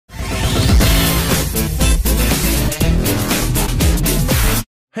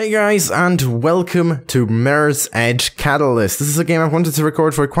Hey guys, and welcome to Mirror's Edge Catalyst. This is a game I've wanted to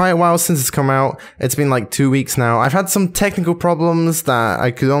record for quite a while since it's come out. It's been like 2 weeks now. I've had some technical problems that I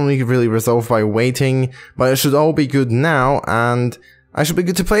could only really resolve by waiting, but it should all be good now, and I should be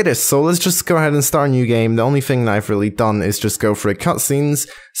good to play this. So let's just go ahead and start a new game. The only thing that I've really done is just go through the cutscenes,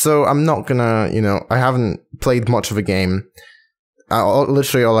 so I'm not gonna, I haven't played much of a game.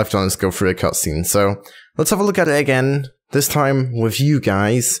 Literally all I've done is go through a cutscene, so let's have a look at it again. This time with you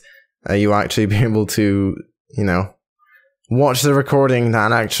guys, you actually be able to, watch the recording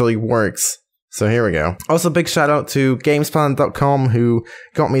that actually works. So here we go. Also, big shout out to gamesplanet.com who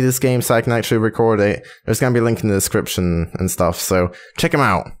got me this game so I can actually record it. There's gonna be a link in the description and stuff, so check them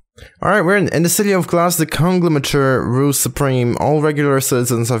out. Alright, we're in the city of Glass, the conglomerature rules supreme. All regular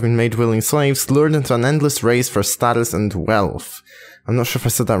citizens have been made willing slaves, lured into an endless race for status and wealth. I'm not sure if I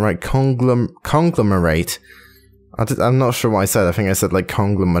said that right. Conglomerate. I'm not sure what I said. I think I said like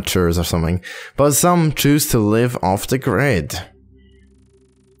conglomeratures or something. But some choose to live off the grid.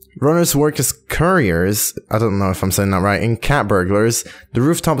 Runners work as couriers, I don't know if I'm saying that right, in cat burglars. The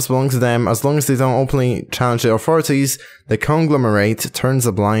rooftops belong to them. As long as they don't openly challenge the authorities, the conglomerate turns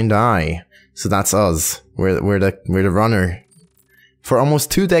a blind eye. So that's us. We're the runner. For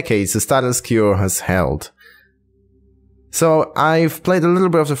almost 2 decades, the status quo has held. So I've played a little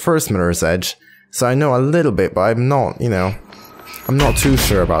bit of the first Mirror's Edge. So I know a little bit, but I'm not, I'm not too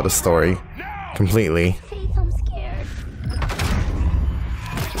sure about the story completely. Faith, I'm scared.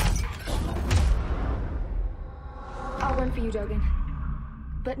 I'll run for you, Dogan.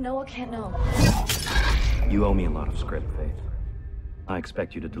 But Noah can't know. You owe me a lot of script, Faith. I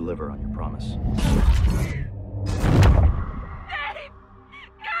expect you to deliver on your promise.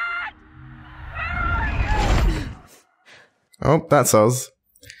 Oh, that's us.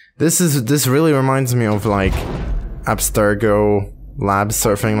 This really reminds me of like Abstergo Labs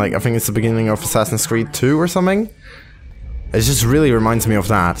sort of thing. Like I think it's the beginning of Assassin's Creed 2 or something. It just really reminds me of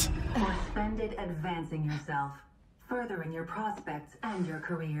that. Suspended advancing yourself, furthering your prospects and your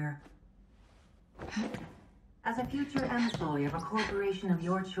career. As a future employee of a corporation of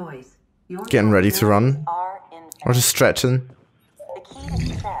your choice, Getting ready to run, or just stretching. The key to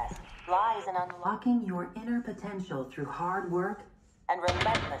success lies in unlocking your inner potential through hard work and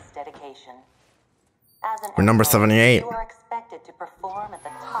relentless dedication. As an We're number employee, 78. You are expected to perform at the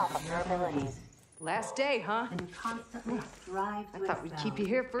top of your abilities. Last day, huh? And constantly strive to I thought we'd excel. keep you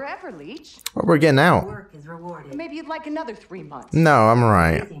here forever, Leech. Oh, we're getting out. Work is rewarded. Maybe you'd like another 3 months. No, I'm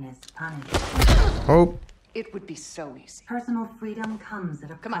alright. Busyness punished. Oh, It would be so easy. Personal freedom comes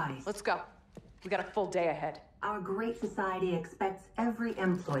at a Come price. on, let's go. We got a full day ahead. Our great society expects every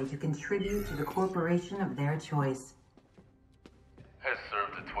employee to contribute to the corporation of their choice. Has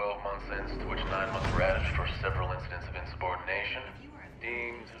served a 12-month sentence to which 9 months were added for several incidents of insubordination.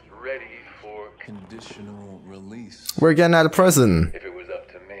 Deemed ready for conditional release. we're getting out of prison. if it was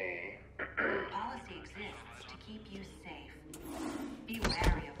up to me. Policy exists to keep you safe. Be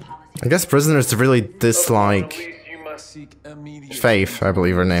wary of policy. I guess prisoners really dislike Release, you must. Seek immediate. Faith, I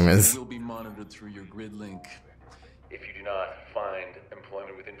believe her name is. Will be monitored through your grid link. If you do not find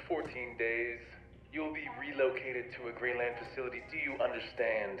employment within 14 days, you'll be relocated to a Greenland facility. Do you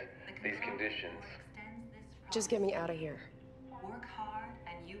understand these conditions? Just get me out of here. Work hard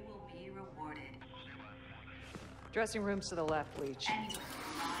and you will be rewarded. Dressing rooms to the left, Leech.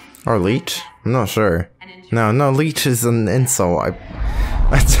 Or Leech? I'm not sure. No, Leech is an insult.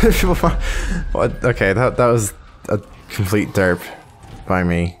 What? Okay, that was a complete derp by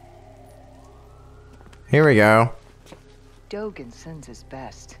me. Here we go. Dogan sends his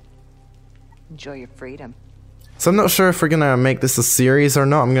best. Enjoy your freedom. So I'm not sure if we're gonna make this a series or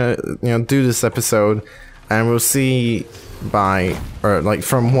not. I'm gonna, do this episode, and we'll see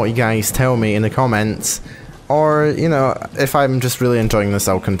from what you guys tell me in the comments, or if I'm just really enjoying this,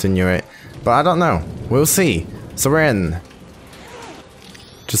 I'll continue it. But I don't know. We'll see. So we're in.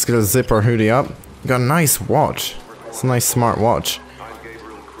 Just gonna zip our hoodie up. Got a nice watch. It's a nice smart watch.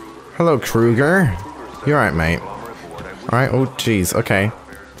 Hello, Kruger. You alright, mate? Alright. Oh, jeez. Okay.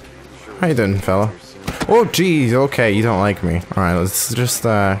 How you doing, fella? Oh, jeez. Okay, you don't like me. Alright, let's just,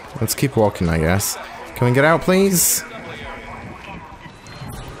 let's keep walking, I guess. Can we get out, please?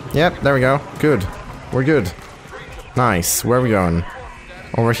 Yep, there we go. Good. We're good. Nice. Where are we going?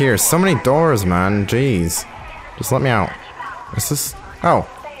 Over here. So many doors, man. Jeez. Just let me out. Is this... Oh.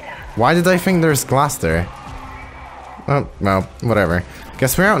 Why did I think there's glass there? Oh, well, whatever.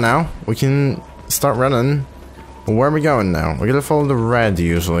 Guess we're out now. We can start running. Where are we going now? We're gonna follow the red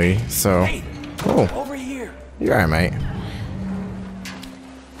usually, so... Oh, Over here. you're alright, mate.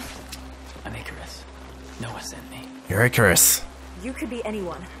 I'm Icarus. Noah sent me. You're Icarus. You could be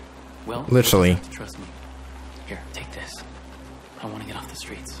anyone. Well, Literally. you have to trust me. Here, take this. I want to get off the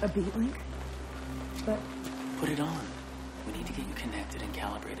streets. A beat link? But Put it on. We need to get you connected and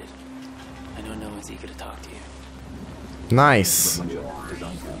calibrated. I know no one's eager to talk to you. Nice.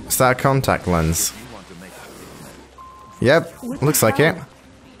 Is that a contact lens? Yep, looks like it.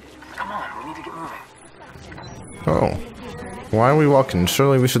 Come on, we need to get moving. Oh. Why are we walking?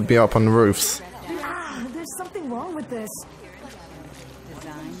 Surely we should be up on the roofs. there's something wrong with this.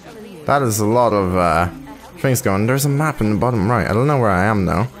 That is a lot of things going. There's a map in the bottom right. I don't know where I am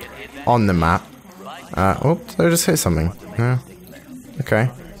though. On the map. Oh, did I just hit something? Yeah. Okay.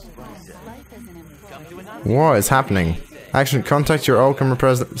 What is happening? Action, contact your Oakham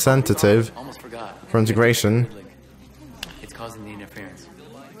representative Almost forgot. for integration. It's causing the interference.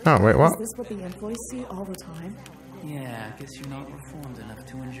 Oh, wait, what? Is this what the employees see all the time? Yeah, I guess you're not reformed enough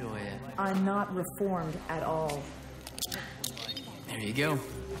to enjoy it. I'm not reformed at all. There you go.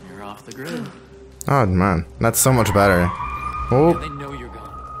 You're off the grid. Oh, man. That's so much better. Oh, They know you're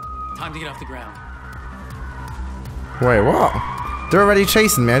gone. Time to get off the ground. wait, what? They're already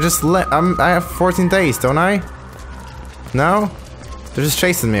chasing me. I have 14 days, don't I? No? They're just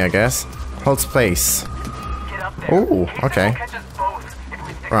chasing me, I guess. Hold space. Oh, okay.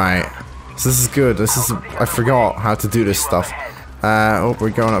 Right. So this is good. I forgot how to do this stuff. Oh, we're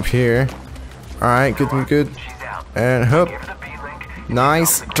going up here. Alright, good. And hop.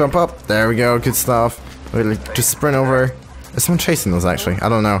 Nice. Jump up. There we go. Good stuff. We'll just sprint over. Is someone chasing us, actually? I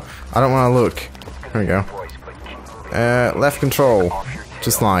don't know. I don't want to look. There we go. Left control.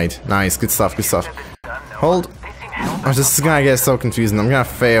 Just slide. Nice. Good stuff. Hold. Oh, this is gonna get so confusing. I'm gonna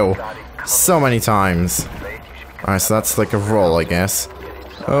fail so many times. Alright, so that's like a roll, I guess.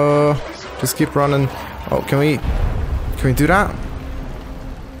 Just keep running. Oh, can we do that?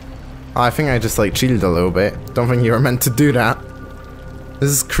 Oh, I think I just like cheated a little bit. Don't think you were meant to do that. This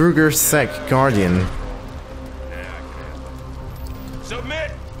is Kruger Sec Guardian.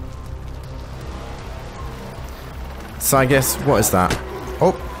 Submit! So I guess, what is that?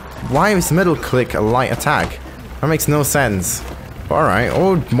 Oh, why is middle click a light attack? That makes no sense. Alright,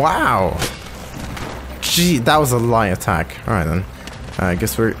 oh, wow. Gee, that was a light attack. Alright then. I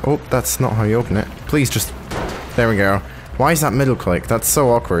guess we're... Oh, that's not how you open it. Please just... There we go. Why is that middle click? That's so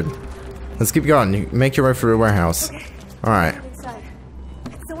awkward. Let's keep going. You make your way through the warehouse. Alright. Inside.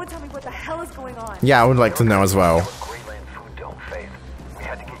 Someone tell me what the hell is going on. Yeah, I would like to know as well. Greenland food dome, Faith. We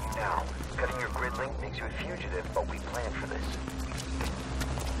had to get you now. Cutting your grid link makes you a fugitive, but we planned for this.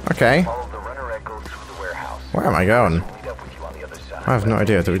 Okay. Follow the runner echo through the warehouse. Where am I going? Meet up with you on the other side. I have no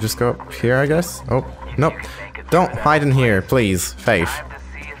idea. Do we just go up here, I guess? Oh, nope. Don't hide in here, please. Faith. Time to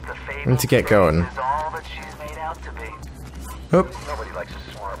see if the Faith I need to get going. is all that she's made out to be. Oop. Nobody likes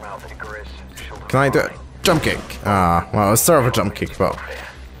a smart-mouthed Icarus. Can I do it? Jump kick. Ah, well, it's sort of a jump kick, but...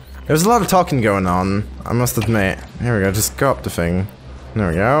 There's a lot of talking going on, I must admit. Here we go, just go up the thing. There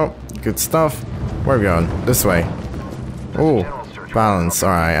we go. Good stuff. Where are we going? This way. Oh, balance.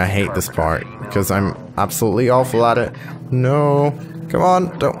 Alright, I hate this part, because I'm absolutely awful at it. No. Come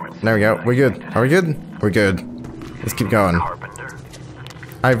on, don't. There we go. We're good. Are we good? We're good. Let's keep going.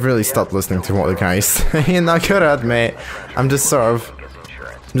 I've really stopped listening to what the guy's saying, I gotta admit. I'm just sort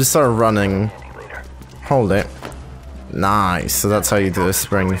of running. Hold it. Nice. So that's how you do the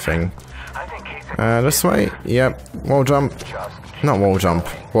spring thing. This way? Yep. Wall jump. Not wall jump.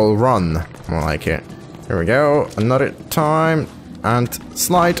 Wall run. More like it. Here we go. Another time. And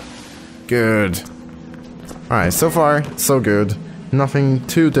slide. Good. Alright, so far, so good. Nothing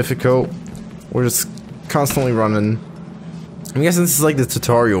too difficult. We're just constantly running. I'm guessing this is like the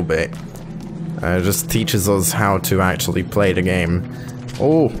tutorial bit. It just teaches us how to actually play the game.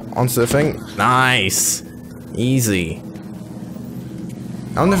 Oh, onto the thing. Nice. Easy.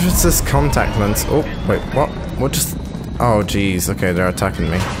 I wonder if it's this contact lens. Oh, wait, what? What just... Oh, jeez. Okay, they're attacking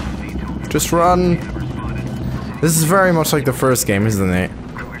me. Just run. This is very much like the first game, isn't it?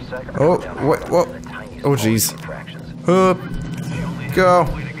 Oh, what? Oh, jeez. Up. Go.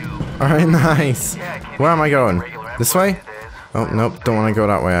 Alright, nice. Where am I going? This way? Oh, nope. Don't want to go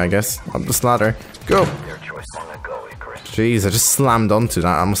that way, I guess. Up this ladder. Go. Jeez, I just slammed onto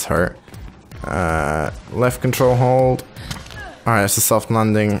that. That must hurt. Left control hold. Alright, it's a soft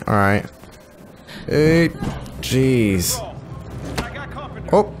landing. Alright. Jeez.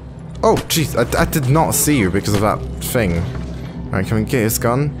 Oh. Oh, jeez. I did not see you because of that thing. Alright, can we get his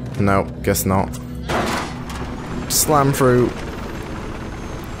gun? No, guess not. Slam through.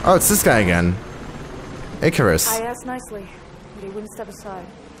 Oh, it's this guy again. Icarus. I asked nicely, but he wouldn't step aside.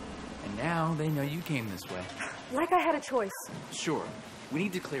 And now they know you came this way. Like I had a choice. Sure. We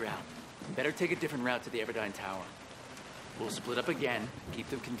need to clear out. Better take a different route to the Everdine Tower. We'll split up again, keep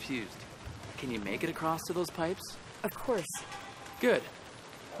them confused. Can you make it across to those pipes? Of course. Good.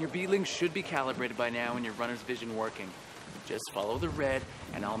 Your beeling should be calibrated by now and your runner's vision working. Just follow the red,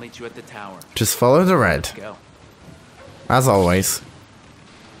 and I'll meet you at the tower. Just follow the red. Go. As always.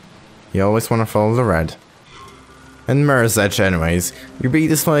 You always want to follow the red. In Mirror's Edge anyways. Your beat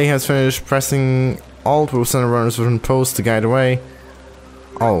display has finished. Pressing Alt will send a runner's vision post to guide away.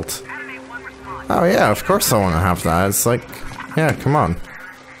 Alt. Oh yeah, of course I want to have that. It's like, yeah, come on.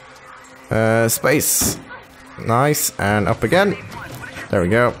 Space. Nice, and up again. There we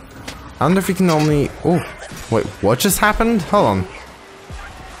go. I wonder if you can only... Oh, wait, what just happened? Hold on.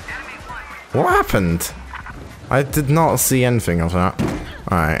 What happened? I did not see anything of that.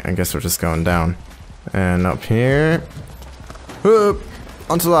 Alright, I guess we're just going down. And up here. Whoop!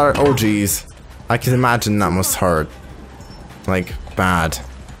 Onto the ladder. Oh, jeez. I can imagine that must hurt. Like, bad.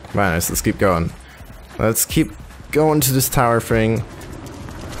 Nice, let's keep going. Let's keep going to this tower thing.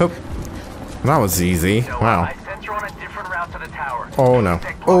 Whoop. That was easy. Wow. Oh no.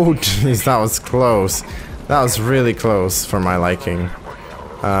 Oh jeez, that was close. That was really close for my liking.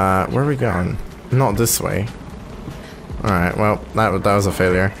 Where are we going? Not this way. Alright, well, that was a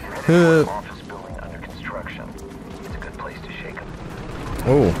failure.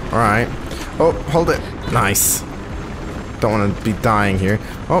 Oh, alright. Oh, hold it. Nice. Don't want to be dying here.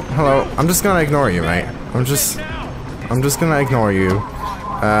 Oh, hello. I'm just gonna ignore you, mate. I'm just gonna ignore you.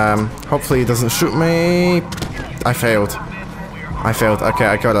 Hopefully he doesn't shoot me. I failed. Okay,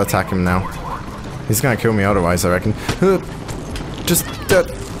 I gotta attack him now. He's gonna kill me otherwise, I reckon. Just,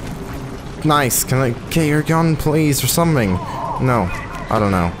 nice. Can I get your gun, please, or something? No. I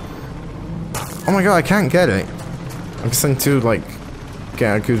don't know. Oh my god, I can't get it. I'm just going to, like,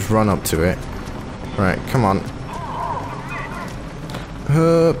 get a good run up to it. Right, come on.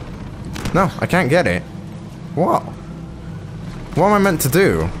 No, I can't get it. What? What am I meant to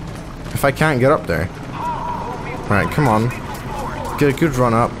do if I can't get up there? Right, come on. Get a good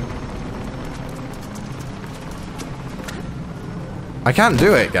run up. I can't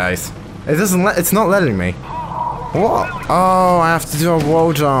do it, guys. It doesn't it's not letting me. What? Oh, I have to do a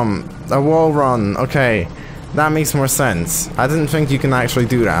wall jump. A wall run. Okay. That makes more sense. I didn't think you can actually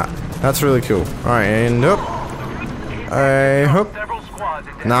do that. That's really cool. Alright, and up. Hoop.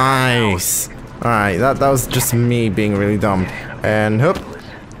 Nice. Alright, that was just me being really dumb. And hoop.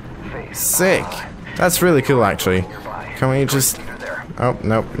 Sick. That's really cool, actually. Can we just... Oh,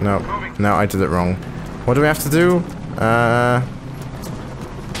 nope, nope. No, I did it wrong. What do we have to do?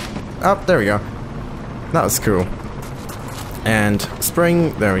 Oh, there we go. That was cool. And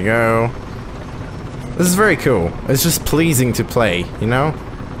spring, there we go. This is very cool. It's just pleasing to play, you know?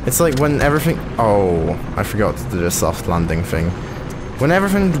 It's like when everything... Oh, I forgot to do the soft landing thing. When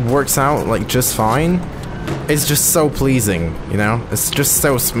everything works out, like, just fine, it's just so pleasing, you know? It's just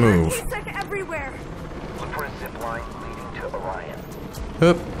so smooth. Everywhere. Look for a zip line leading to Orion.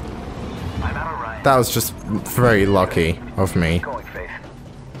 Oop. I'm at Orion. That was just very lucky of me. Going, Faith.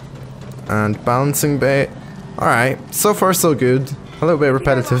 And bouncing bait. Alright, so far so good. A little bit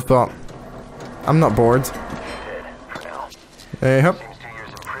repetitive, but I'm not bored. Hey, hop.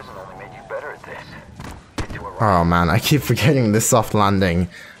 Oh man, I keep forgetting this soft landing.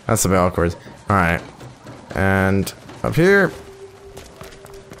 That's a bit awkward. Alright. And up here.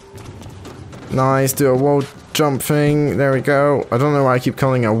 Nice, do a wall jump thing. There we go. I don't know why I keep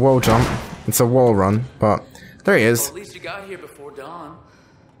calling it a wall jump. It's a wall run, but there he is. Well, at least you got here before dawn.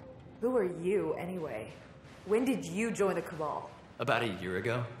 Who are you, anyway? When did you join the Cabal? About a year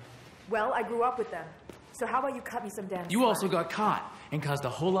ago. Well, I grew up with them. So how about you cut me some damn You slack? also got caught and caused a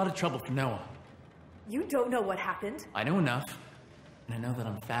whole lot of trouble for Noah. You don't know what happened? I know enough. And I know that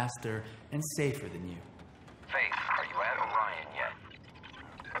I'm faster and safer than you. Faith, are you at Orion yet?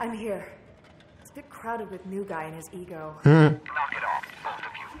 I'm here. It's a bit crowded with new guy and his ego. Knock it off, both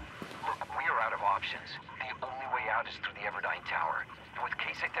of you. Look, we are out of options. The only way out is through the Everdyne Tower. And with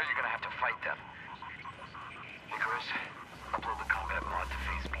Kasich there, you're gonna have to fight them. Icarus, upload the combat mod to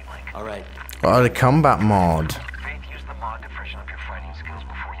Faith's beat-link. Alright. Oh, the combat mod. Faith, use the mod to freshen up your fighting skills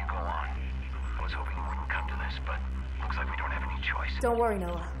before you go on. I was hoping you wouldn't come to this, but looks like we don't have any choice. Don't worry,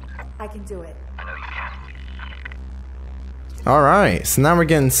 Noah. I can do it. I know you can. Alright, so now we're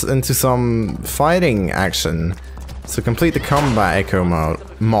getting into some fighting action. So complete the combat echo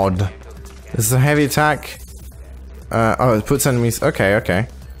mod. This is a heavy attack. Oh, it puts enemies... Okay, okay.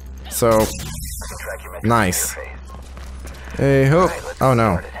 So... Nice. Hey, hope. Oh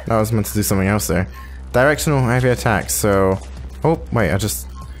no, that was meant to do something else there. Directional heavy attack, so... Oh, wait, I just...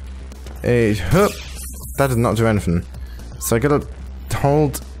 Hey, hoop. That did not do anything. So I gotta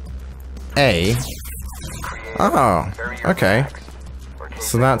hold A. Oh, okay.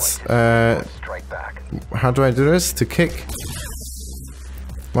 So that's, how do I do this? To kick?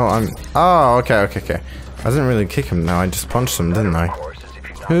 Well, oh, okay. I didn't really kick him now, I just punched him, didn't I?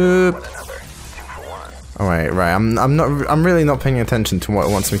 Hoop. Oh wait, right, I'm really not paying attention to what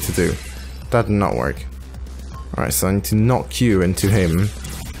it wants me to do. That did not work. Alright, so I need to knock you into him.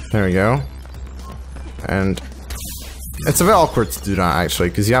 There we go. And it's a bit awkward to do that actually,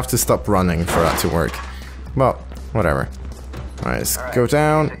 because you have to stop running for that to work. But whatever. Alright, let's go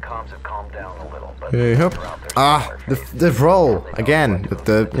down. Hey, hop. Ah, the roll again with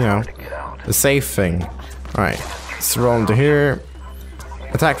the, you know, the safe thing. Alright, let's roll into here.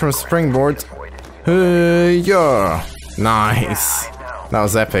 Attack from springboard. Hey, yeah. Nice. That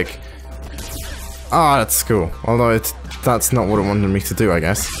was epic. Ah, that's cool. Although that's not what it wanted me to do, I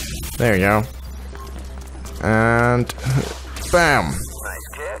guess. There you go. And bam.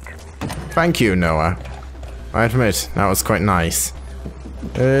 Thank you, Noah. I admit, that was quite nice.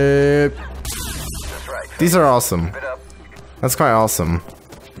 These are awesome. That's quite awesome.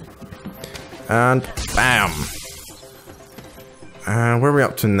 And bam. Where are we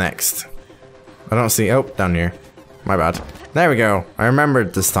up to next? I don't see. Oh, down here. My bad. There we go. I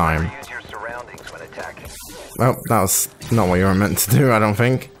remembered this time. Oh, that was not what you were meant to do, I don't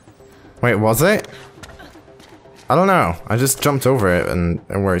think. Wait, was it? I don't know. I just jumped over it and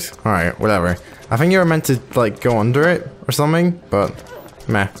it worked. Alright, whatever. I think you were meant to, like, go under it or something, but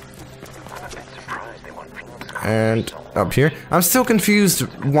meh. And up here. I'm still confused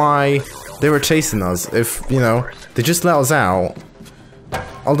why they were chasing us. If, you know, they just let us out.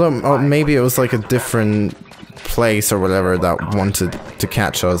 Although, maybe it was like a different place or whatever that wanted to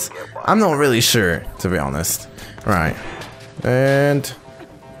catch us. I'm not really sure, to be honest. Right. And...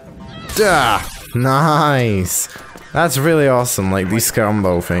 duh! Nice! That's really awesome, like these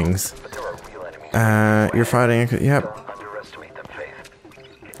combo things. You're fighting... yep.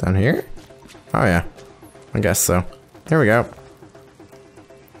 Down here? Oh yeah. I guess so. Here we go.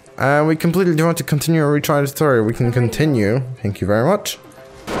 We completely do want to continue or retry the tutorial. We can continue. Thank you very much.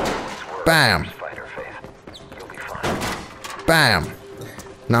 Bam! Bam!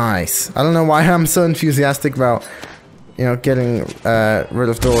 Nice. I don't know why I'm so enthusiastic about, you know, getting rid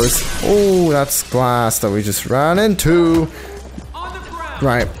of doors. Oh, that's glass that we just ran into.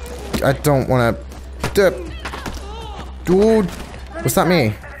 Right. I don't want to... dude. Was that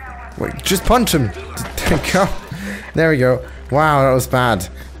me? Wait, just punch him. Go. There we go. Wow, that was bad.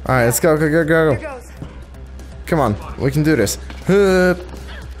 Alright, let's go, go. Come on, we can do this.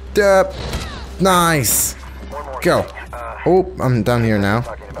 Nice. Go. Oh, I'm down here now.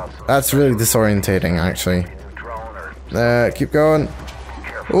 That's really disorientating, actually. Keep going.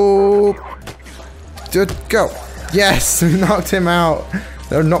 Oh. Go. Yes, we knocked him out.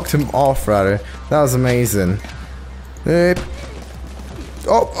 Or knocked him off, rather. That was amazing.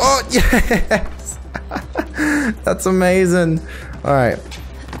 Oh, yes. That's amazing. Alright.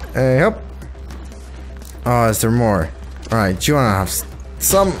 Yep. Oh, is there more? Alright, do you want to have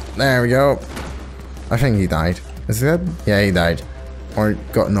some? There we go. I think he died. Is he dead? Yeah, he died. Or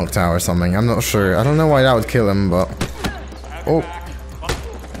got knocked out or something. I'm not sure. I don't know why that would kill him, but... oh.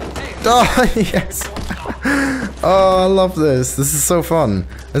 Oh, yes. Oh, I love this. This is so fun.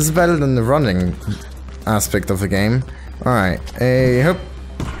 This is better than the running aspect of the game. Alright. Hey, hop.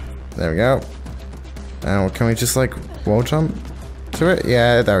 There we go. Now, can we just, like, wall jump to it?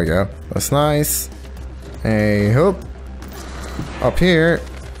 Yeah, there we go. That's nice. Hey, hop. Up here.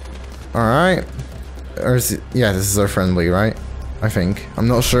 Alright. Or is it... yeah, this is our friendly, right? I think. I'm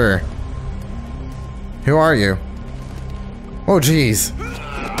not sure. Who are you? Oh, jeez.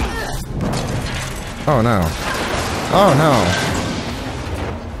 Oh, no. Oh, no.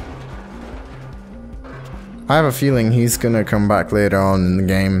 I have a feeling he's gonna come back later on in the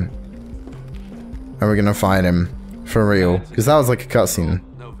game. And we're gonna fight him. For real. Because that was like a cutscene.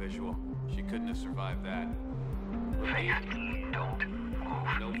 No visual. She couldn't have survived that. Don't move.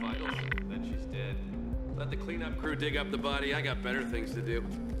 No vitals. Then she's dead. Let the cleanup crew dig up the body. I got better things to do.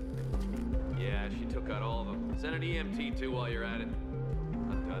 Yeah, she took out all of them. Send an EMT too while you're at it.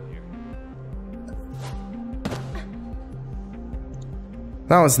 I'm done here.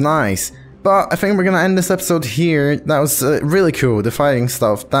 That was nice. But I think we're gonna end this episode here. That was really cool, the fighting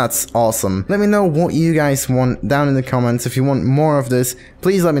stuff. That's awesome. Let me know what you guys want down in the comments. If you want more of this,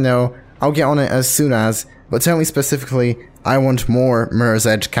 please let me know. I'll get on it as soon as. But tell me specifically, I want more Mirror's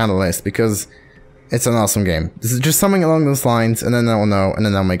Edge Catalyst because it's an awesome game. This is just something along those lines, and then I'll know, and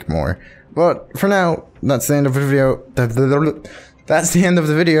then I'll make more. But for now, that's the end of the video. That's the end of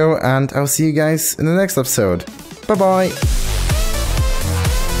the video, and I'll see you guys in the next episode. Bye bye.